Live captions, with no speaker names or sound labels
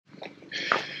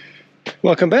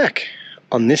Welcome back.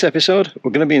 On this episode, we're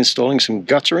going to be installing some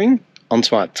guttering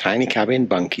onto our tiny cabin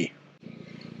bunkie.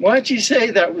 Why'd you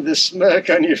say that with a smirk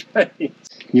on your face?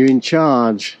 You're in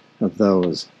charge of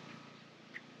those.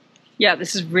 Yeah,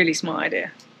 this is a really smart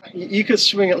idea. You could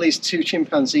swing at least 2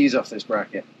 chimpanzees off this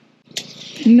bracket.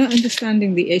 I'm not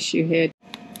understanding the issue here.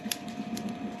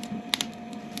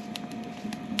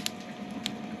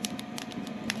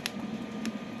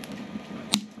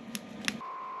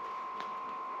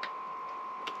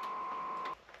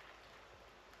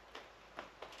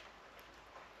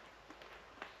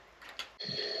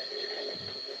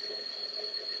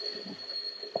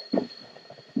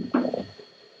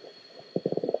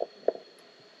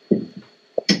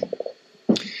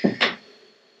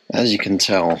 As you can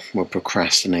tell, we're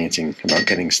procrastinating about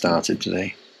getting started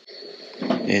today.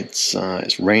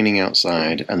 It's raining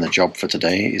outside, and the job for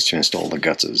today is to install the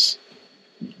gutters.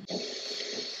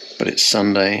 But it's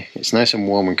Sunday, it's nice and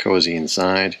warm and cozy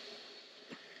inside.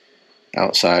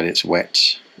 Outside it's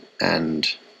wet and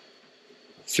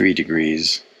 3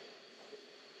 degrees.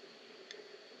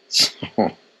 So,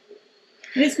 And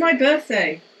it's my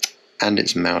birthday. and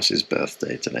it's Mouse's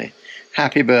birthday today.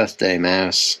 Happy birthday,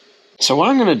 Mouse! So what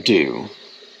I'm going to do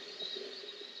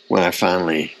when I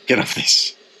finally get off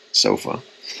this sofa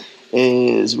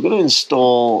is we're going to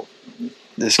install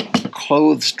this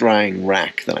clothes drying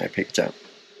rack that I picked up.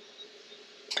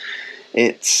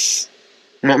 It's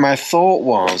my thought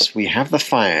was we have the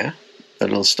fire, the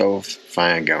little stove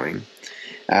fire going,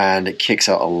 and it kicks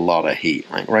out a lot of heat.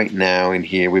 Like right now in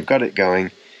here we've got it going,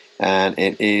 and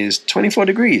it is 24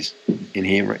 degrees in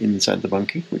here inside the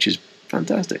bunkie, which is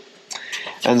fantastic.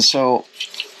 And so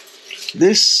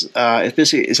this is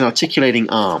basically an articulating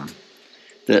arm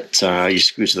that you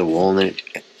screw to the wall, and then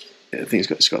I think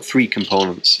it's got 3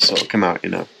 components, so it'll come out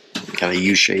in a kind of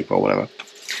U shape or whatever.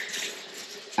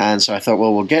 And so I thought,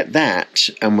 well, we'll get that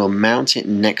and we'll mount it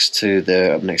next to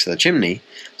the chimney,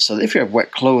 so that if you have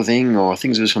wet clothing or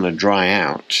things that just want to dry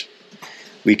out,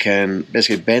 we can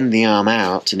basically bend the arm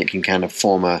out and it can kind of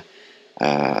form a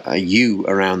U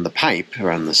around the pipe,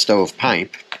 around the stove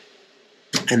pipe.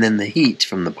 And then the heat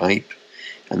from the pipe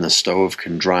and the stove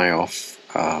can dry off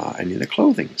any of the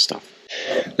clothing stuff.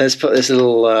 Let's put this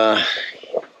little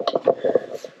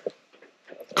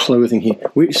clothing here.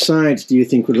 Which side do you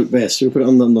think would look best? Should we put it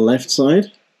on the left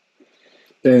side?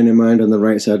 Bearing in mind on the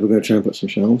right side we're going to try and put some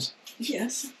shelves.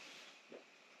 Yes.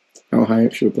 How high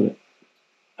up should we put it?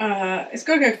 It's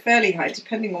got to go fairly high,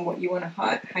 depending on what you want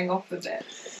to hang off of it.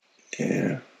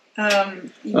 Yeah. But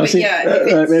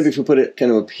maybe if we put it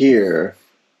kind of up here,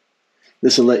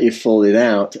 this will let you fold it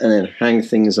out and then hang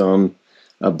things on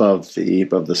above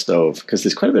the stove, because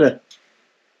there's quite a bit of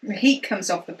the heat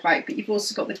comes off the pipe, but you've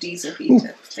also got the diesel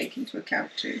heater to take into account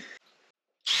too.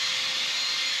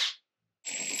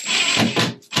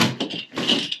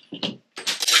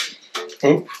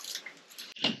 Oh.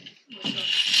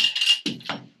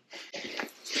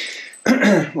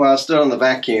 Well, I stood on the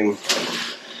vacuum,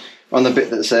 on the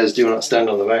bit that says "Do not stand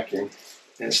on the vacuum,"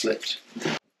 and it slipped.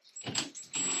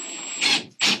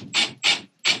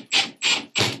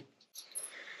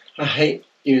 I hate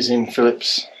using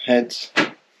Phillips heads.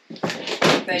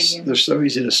 They're so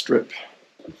easy to strip.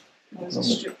 Was it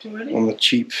stripped already? On the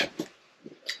cheap.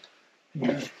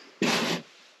 Yeah.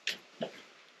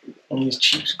 On these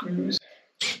cheap screws.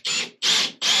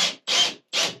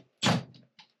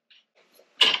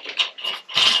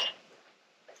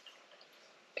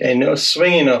 Okay, no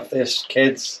swinging off this,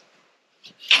 kids.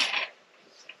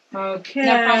 Okay.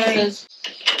 No promises.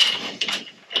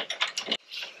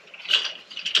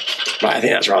 But I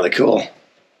think that's rather cool.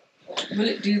 Will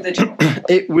it do the job?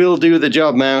 It will do the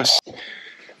job, Mouse.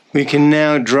 We can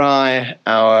now dry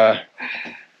our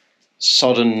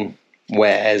sodden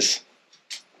wares,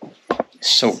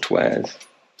 soaked wares,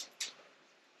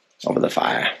 over the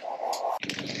fire.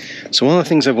 So one of the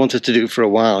things I've wanted to do for a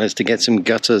while is to get some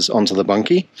gutters onto the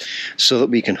bunkie so that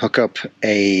we can hook up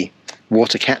a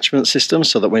water catchment system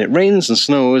so that when it rains and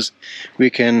snows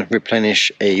we can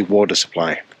replenish a water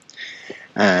supply.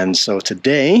 And so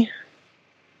today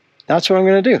that's what I'm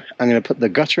going to do. I'm going to put the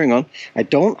guttering on. I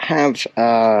don't have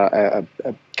a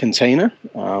container.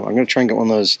 I'm going to try and get one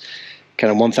of those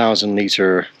kind of 1,000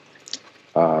 litre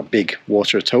big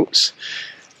water totes.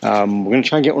 We're going to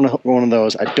try and get one of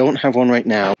those. I don't have one right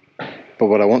now, but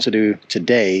what I want to do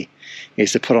today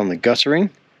is to put on the guttering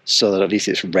so that at least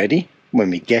it's ready when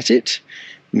we get it,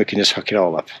 and we can just hook it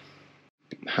all up.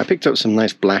 I picked up some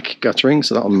nice black guttering,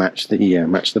 so that'll match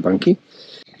the bunkie.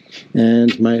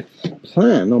 And my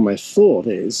plan, or my thought,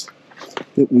 is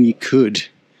that we could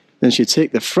then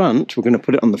take the front. We're going to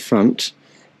put it on the front,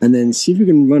 and then see if we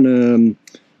can run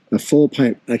a full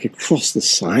pipe like across the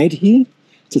side here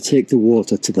to take the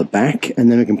water to the back,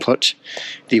 and then we can put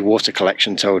the water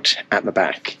collection tote at the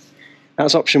back.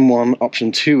 That's option one.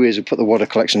 Option two is we put the water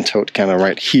collection tote kind of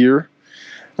right here.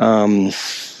 I'm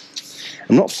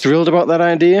not thrilled about that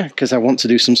idea because I want to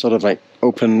do some sort of like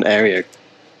open air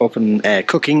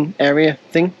cooking area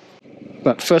thing.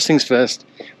 But first things first,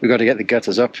 we've got to get the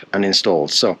gutters up and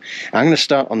installed. So I'm going to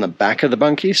start on the back of the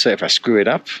bunkie, so if I screw it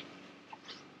up,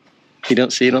 you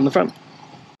don't see it on the front.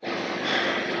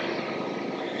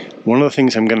 One of the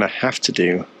things I'm going to have to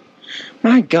do,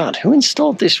 my God, who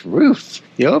installed this roof?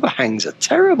 The overhangs are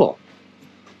terrible.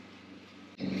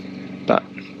 But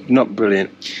not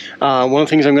brilliant. One of the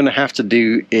things I'm going to have to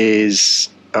do is,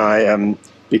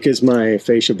 because my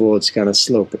fascia boards kind of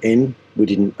slope in, we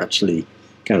didn't actually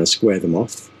kind of square them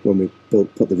off when we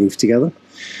put the roof together.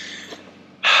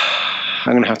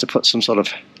 I'm going to have to put some sort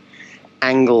of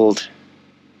angled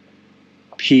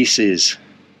pieces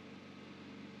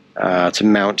to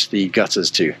mount the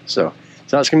gutters to. So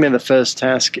that's going to be the first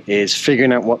task, is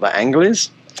figuring out what the angle is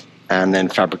and then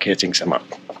fabricating some up.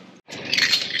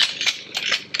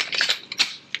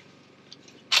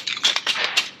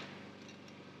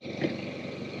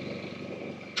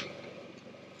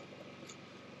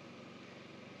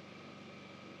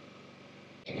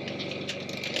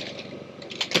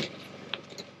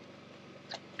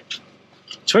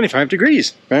 "25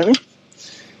 degrees, apparently."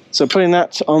 So putting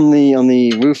that on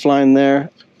the roof line there,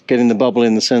 getting the bubble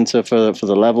in the center for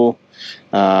the level,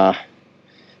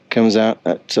 comes out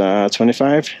at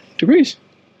 25 degrees.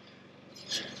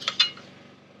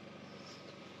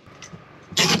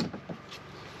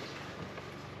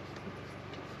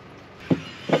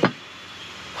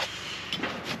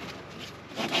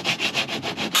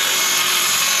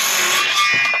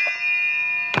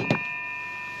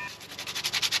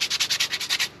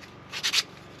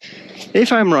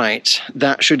 If I'm right,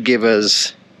 that should give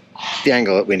us the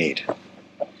angle that we need.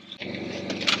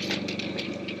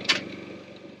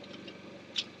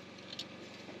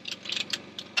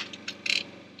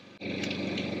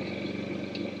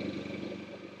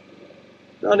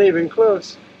 Not even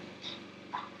close.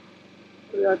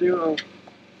 What did I do wrong?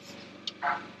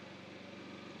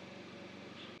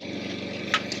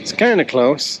 It's kind of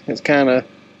close. It's kind of...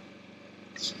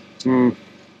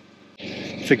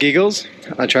 For giggles,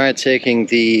 I tried taking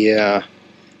the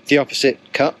opposite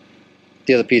cut.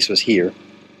 The other piece was here.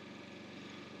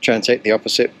 Try and take the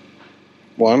opposite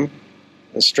one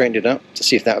and straighten it up to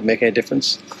see if that would make any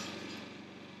difference.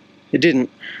 It didn't,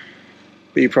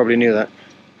 but you probably knew that.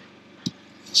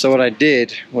 So what I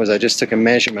did was I just took a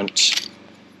measurement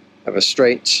of a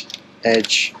straight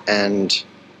edge and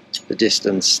the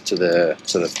distance to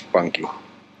the bunkie.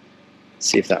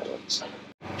 See if that works.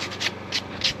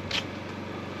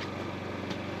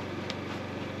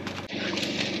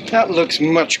 That looks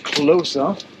much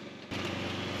closer.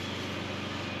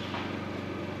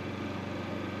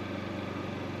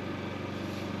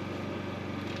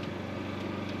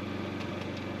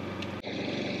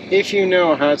 If you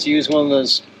know how to use one of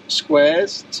those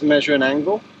squares to measure an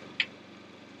angle,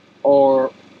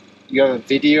 or you have a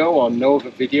video or know of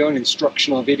a video, an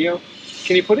instructional video,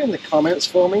 can you put it in the comments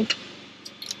for me?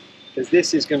 Because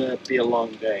this is going to be a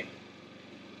long day.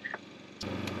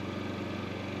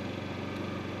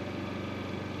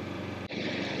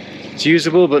 It's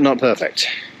usable but not perfect.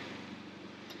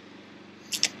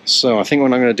 So I think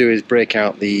what I'm going to do is break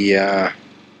out the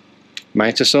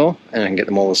miter saw and I can get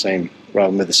them all the same rather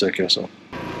than with the circular saw.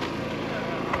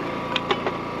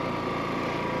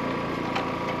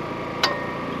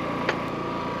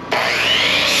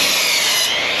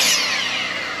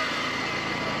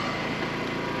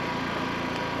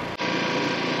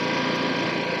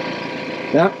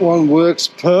 That one works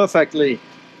perfectly.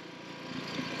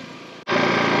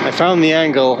 I found the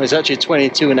angle is actually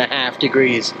 22.5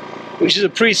 degrees, which is a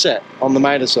preset on the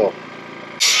miter saw.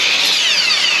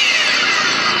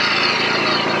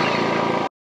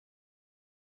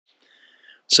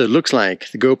 So it looks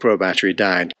like the GoPro battery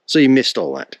died, so you missed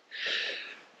all that.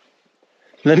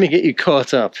 Let me get you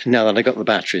caught up now that I got the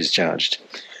batteries charged.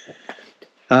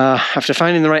 After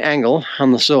finding the right angle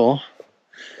on the saw,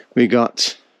 we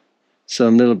got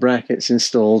some little brackets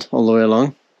installed all the way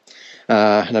along.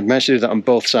 And I've managed to do that on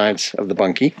both sides of the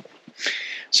bunkie.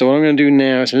 So what I'm going to do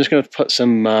now is I'm just going to put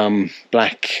some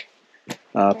black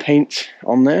paint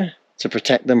on there to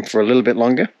protect them for a little bit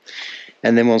longer.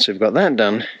 And then once we've got that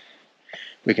done,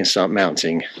 we can start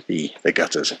mounting the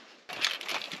gutters.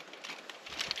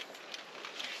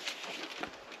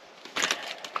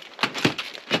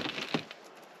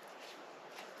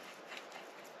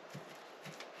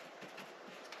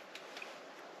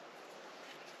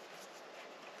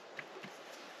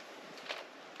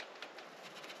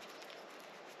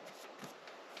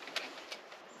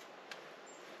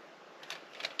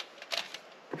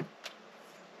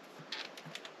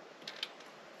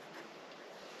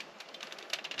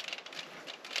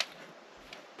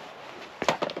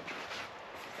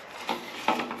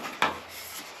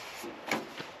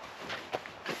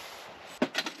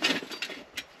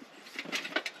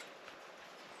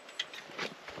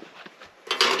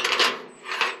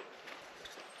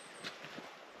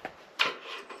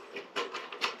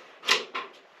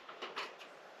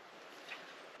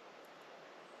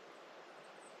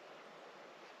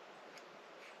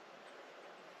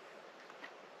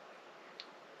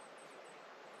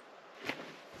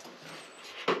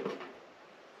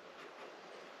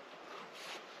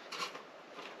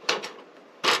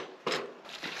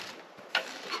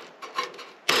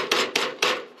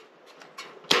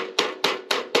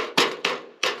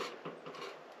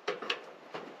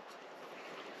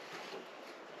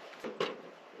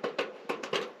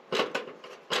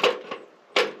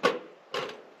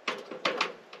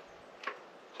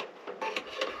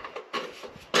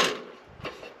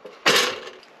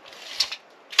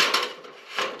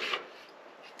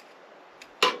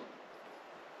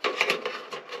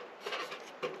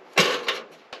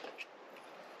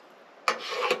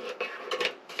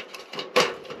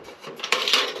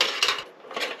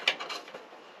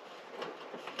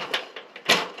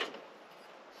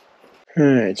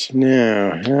 Right,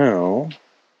 now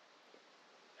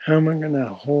how am I going to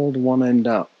hold one end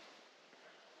up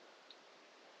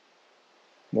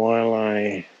while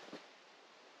I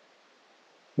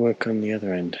work on the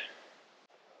other end?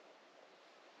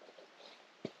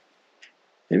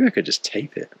 Maybe I could just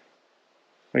tape it.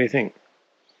 What do you think?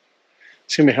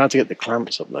 It's going to be hard to get the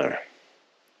clamps up there,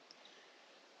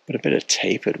 but a bit of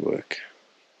tape would work.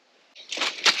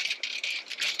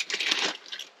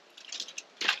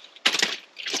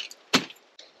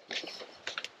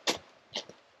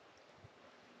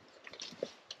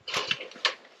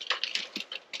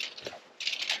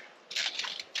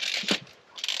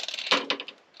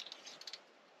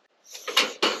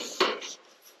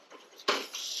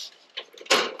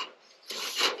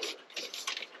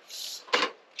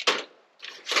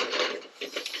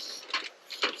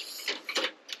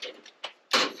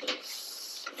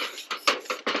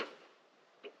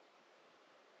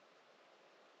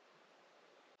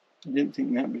 I didn't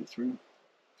think that bit through.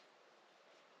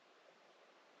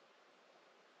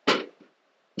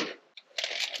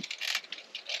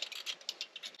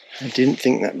 I didn't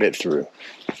think that bit through.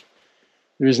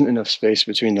 There isn't enough space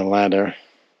between the ladder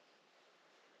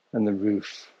and the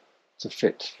roof to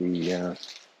fit the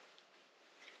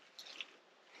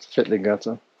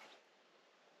gutter.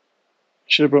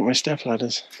 Should have brought my step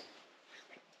ladders.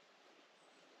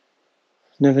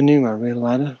 Never knew my real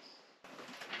ladder.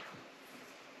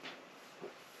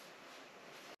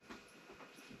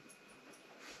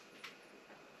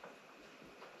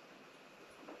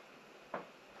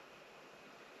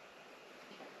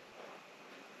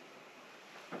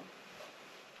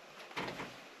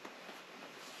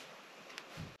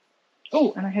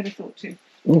 Oh, and I had a thought too.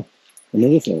 Oh,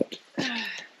 another thought.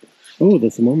 Oh, the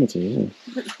thermometer, yeah.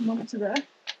 Put the thermometer there. But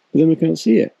then we can't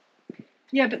see it.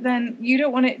 Yeah, but then you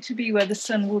don't want it to be where the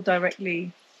sun will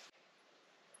directly...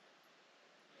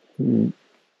 Mm.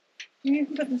 You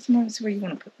can put the thermometer where you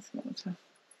want to put the thermometer.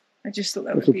 I just thought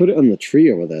that would If we be... put it on the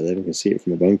tree over there, then we can see it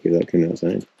from the bunker without coming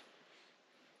outside.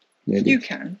 Maybe. You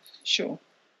can, sure.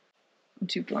 I'm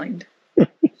too blind.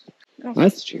 Oh, I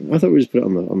that's true. thought we just put it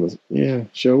on the yeah,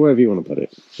 sure, wherever you want to put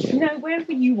it. Yeah. No,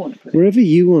 wherever you want to put it. Wherever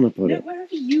you want to put No, it.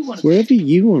 wherever you want to Wherever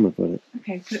you want to put it. put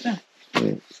it. Okay, put it there.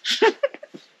 Yeah.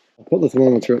 I'll put the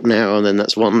thermometer up now, and then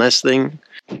that's one less thing.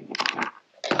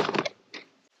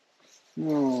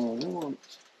 No, I want.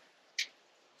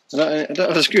 I don't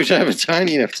have a screwdriver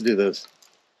tiny enough to do this.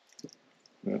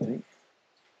 I think.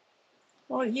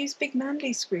 Well, use big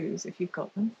Mandy screws if you've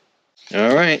got them.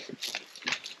 All right.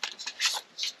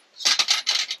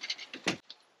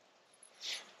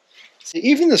 See,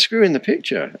 even the screw in the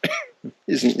picture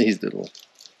isn't these little.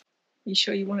 You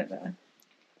sure you want it there?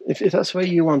 If that's where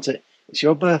you want it, it's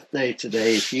your birthday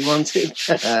today. If you want it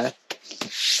there,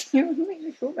 You wouldn't make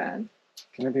me feel bad.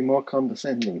 can I be more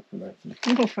condescending for that?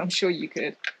 Oh, I'm sure you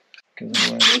could.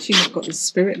 Because I've actually not got the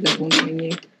spirit level in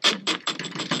you.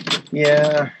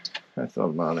 yeah, I thought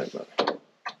about it, but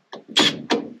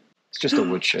it's just a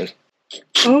woodshed.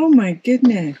 Oh my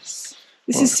goodness.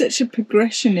 This is such a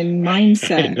progression in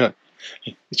mindset No,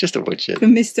 it's just a woodshed. for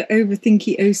Mr.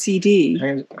 Overthinky OCD.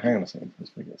 Hang on a second.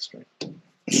 Let's make it straight.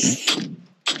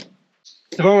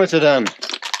 Thermometer done.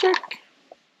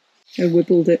 I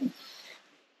whibbled it.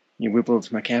 You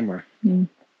whibbled my camera. I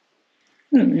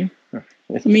don't know.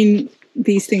 I mean,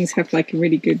 these things have like a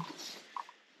really good...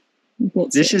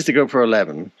 This is the GoPro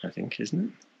 11, I think,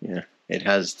 isn't it? Yeah. It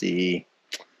has the...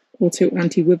 Auto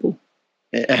anti-wibble.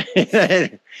 It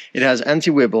has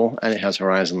anti-wibble and it has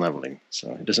horizon leveling.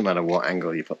 So it doesn't matter what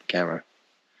angle you put the camera.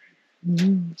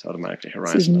 It's automatically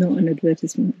horizon. This is not an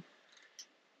advertisement.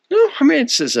 No, I mean,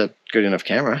 it's a good enough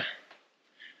camera.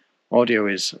 Audio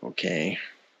is okay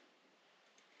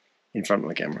in front of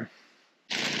the camera.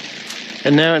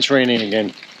 And now it's raining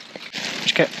again,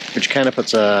 which kind of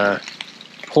puts a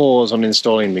pause on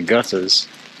installing the gutters.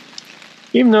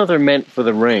 Even though they're meant for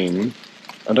the rain,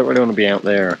 I don't really want to be out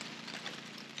there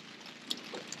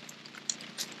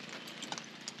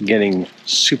getting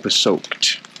super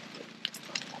soaked.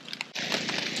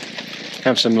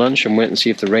 Have some lunch and wait and see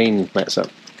if the rain lets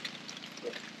up.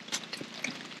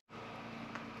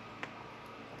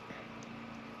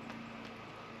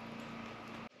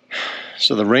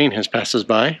 So the rain has passed us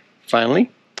by, finally.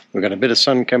 We've got a bit of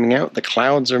sun coming out. The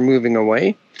clouds are moving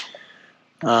away,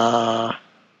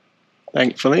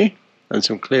 thankfully. And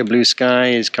some clear blue sky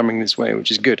is coming this way,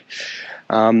 which is good.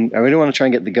 I really want to try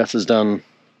and get the gutters done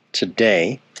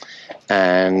today.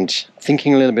 And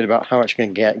thinking a little bit about how much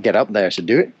I'm going to get up there to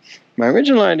do it. My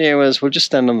original idea was we'll just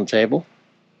stand on the table.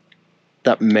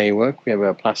 That may work. We have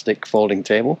a plastic folding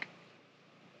table.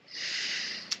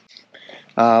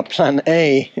 Plan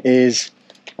A is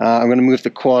I'm going to move the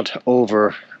quad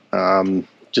over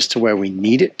just to where we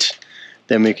need it.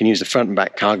 Then we can use the front and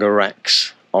back cargo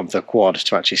racks of the quad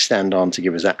to actually stand on to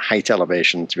give us that height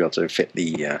elevation to be able to fit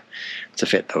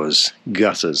those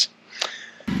gutters.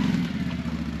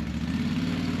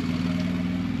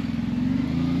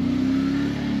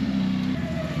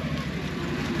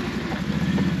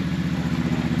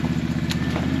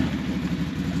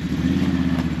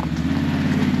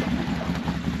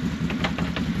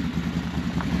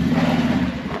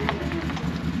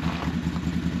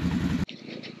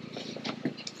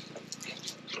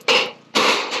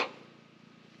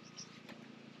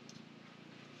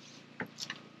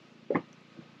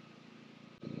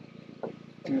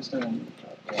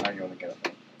 How you want to get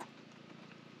it?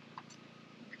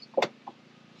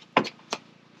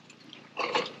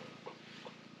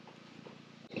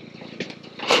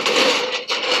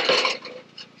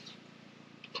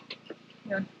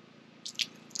 Yeah.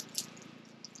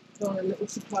 Go on a little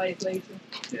supply later.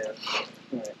 Yeah.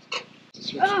 Right.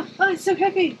 Oh, it's so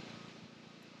heavy.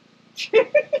 Sorry.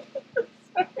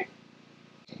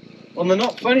 On the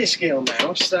not funny scale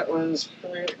mouse, that was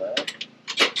right there.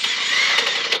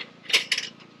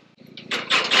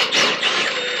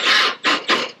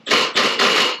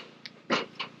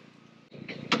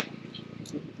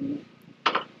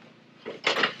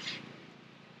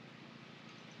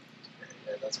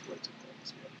 Yeah, that's way too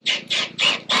close.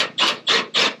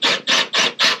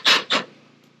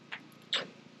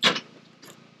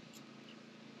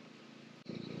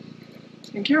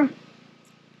 Thank you.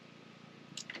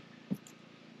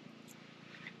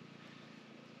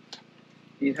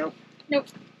 Need help? Nope.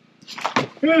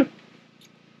 Can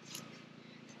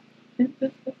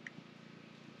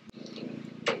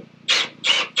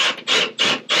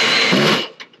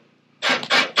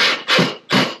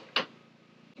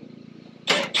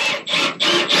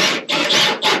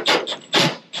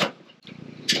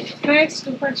I ask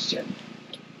a question?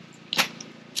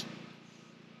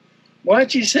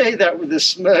 Why'd you say that with a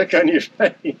smirk on your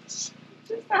face?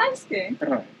 Just asking. Oh.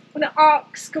 I want to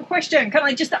ask a question. Can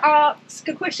I just ask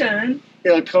a question?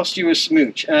 It'll cost you a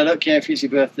smooch, and I don't care if it's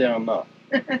your birthday or not.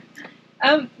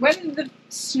 When the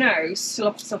snow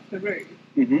sloughs off the roof,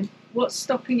 what's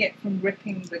stopping it from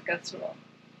ripping the gutter off?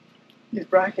 These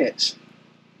brackets.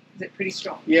 Is it pretty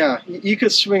strong? Yeah, you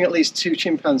could swing at least 2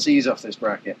 chimpanzees off this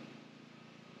bracket.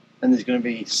 And there's going to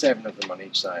be 7 of them on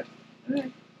each side.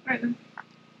 Okay. Right then.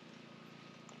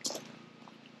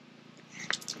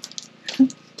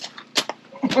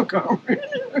 Oh, God.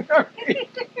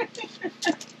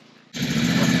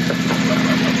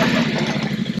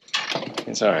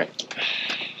 It's alright.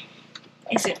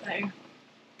 Is it though?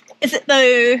 Is it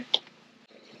though?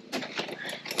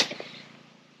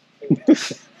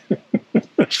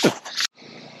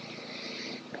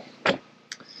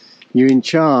 You're in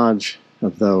charge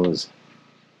of those.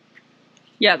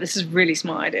 Yeah, this is a really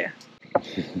smart idea.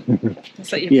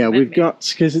 Yeah, we've got,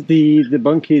 because the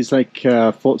bunk is like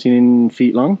 14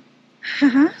 feet long,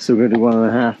 so we're going to do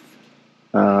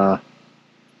 1.5.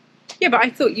 Yeah, but I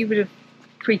thought you would have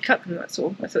pre-cut them, that's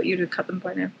all. I thought you would have cut them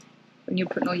by now, when you're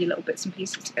putting all your little bits and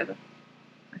pieces together.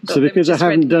 So because I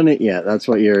haven't done it yet, that's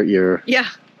what you're... Yeah.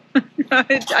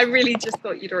 I really just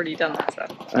thought you'd already done that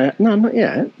stuff. No, not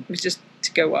yet. It was just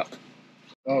to go up.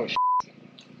 Oh,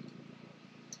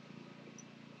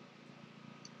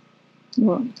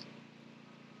 What? You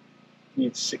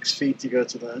need 6 feet to go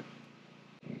to there.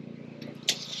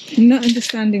 I'm not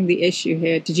understanding the issue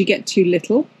here. Did you get too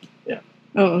little? Yeah.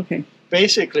 Oh, okay.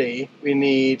 Basically, we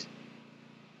need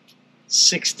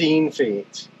 16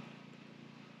 feet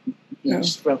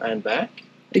each front and back.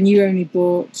 And you only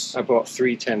bought... I bought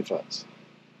 3 10-foots.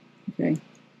 Okay.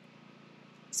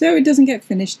 So it doesn't get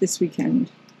finished this weekend.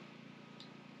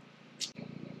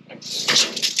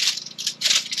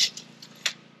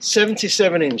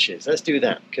 77 inches. Let's do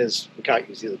that, because we can't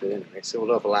use the other bit anyway, so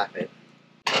we'll overlap it.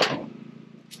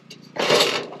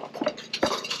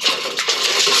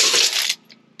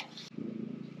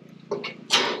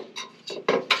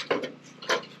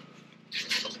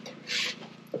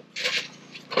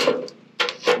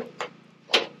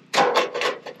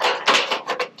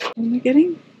 What am I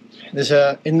getting? There's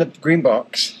in the green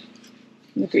box.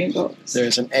 In the green box.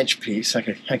 There's an edge piece, like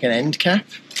an end cap.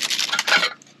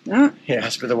 Ah. Yeah, it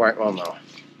has to be the right one though.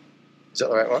 Is that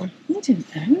the right one? I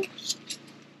don't know.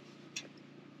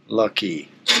 Lucky.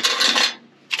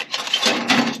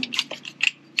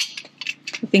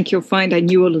 I think you'll find I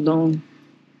knew all along.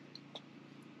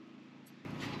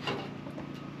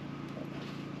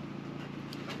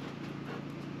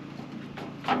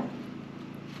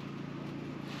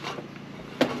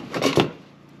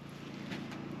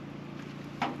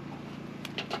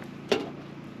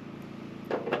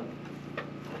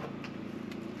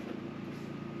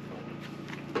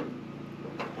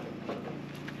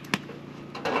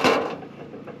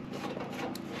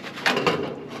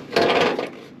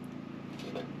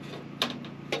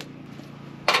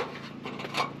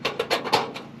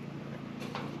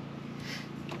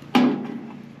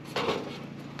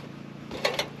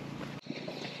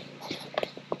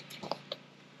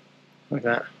 Look at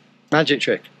that. Magic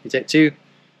trick. You take two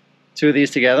of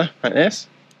these together, like this,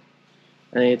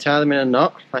 and you tie them in a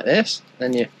knot, like this,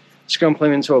 then you scrumple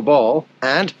them into a ball,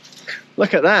 and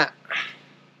look at that.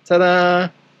 Ta-da!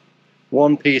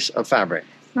 One piece of fabric.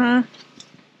 And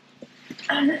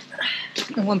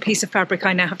one piece of fabric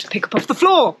I now have to pick up off the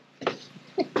floor.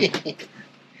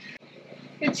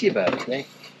 It's your birthday.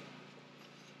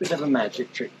 Bit of a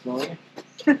magic trick for you.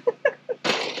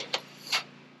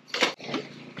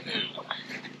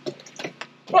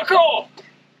 Fuck off!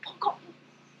 Fuck off!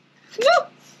 No!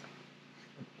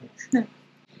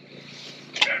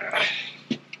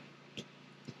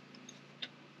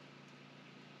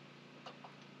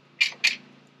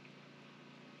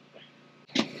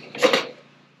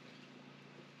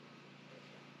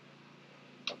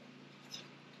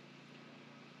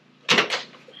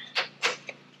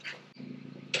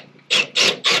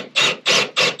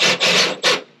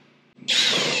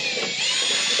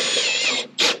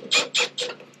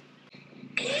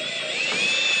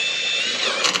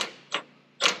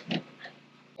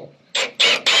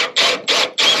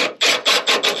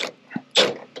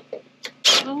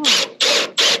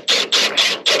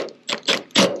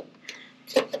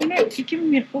 You're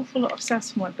giving me an awful lot of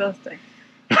sass for my birthday.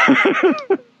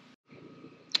 That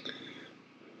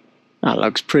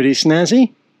looks pretty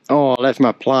snazzy. Oh, I left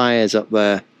my pliers up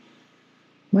there.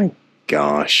 My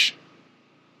gosh.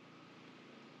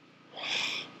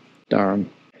 Darn.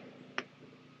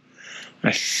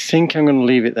 I think I'm going to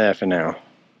leave it there for now.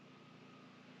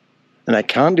 And I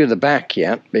can't do the back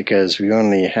yet because we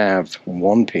only have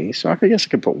one piece. So I guess I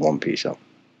could put one piece up.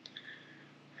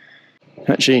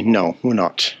 Actually, no, we're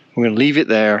not. We're going to leave it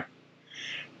there.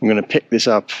 I'm going to pick this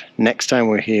up next time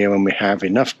we're here when we have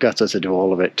enough gutter to do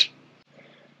all of it.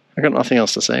 I've got nothing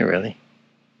else to say, really.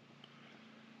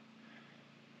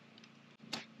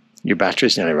 Your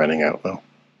battery's nearly running out, though.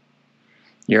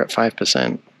 You're at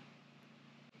 5%.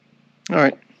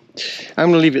 Alright. I'm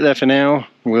going to leave it there for now.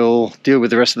 We'll deal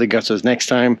with the rest of the gutters next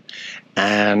time.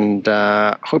 And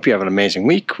hope you have an amazing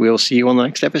week. We'll see you on the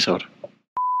next episode.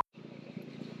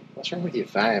 What's wrong with your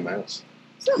fire, Mouse?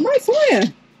 It's not my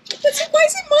fire. Why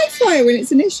is it my fire when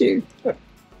it's an issue?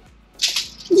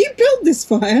 You built this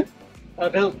fire. I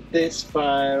built this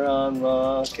fire on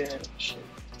rock and shit.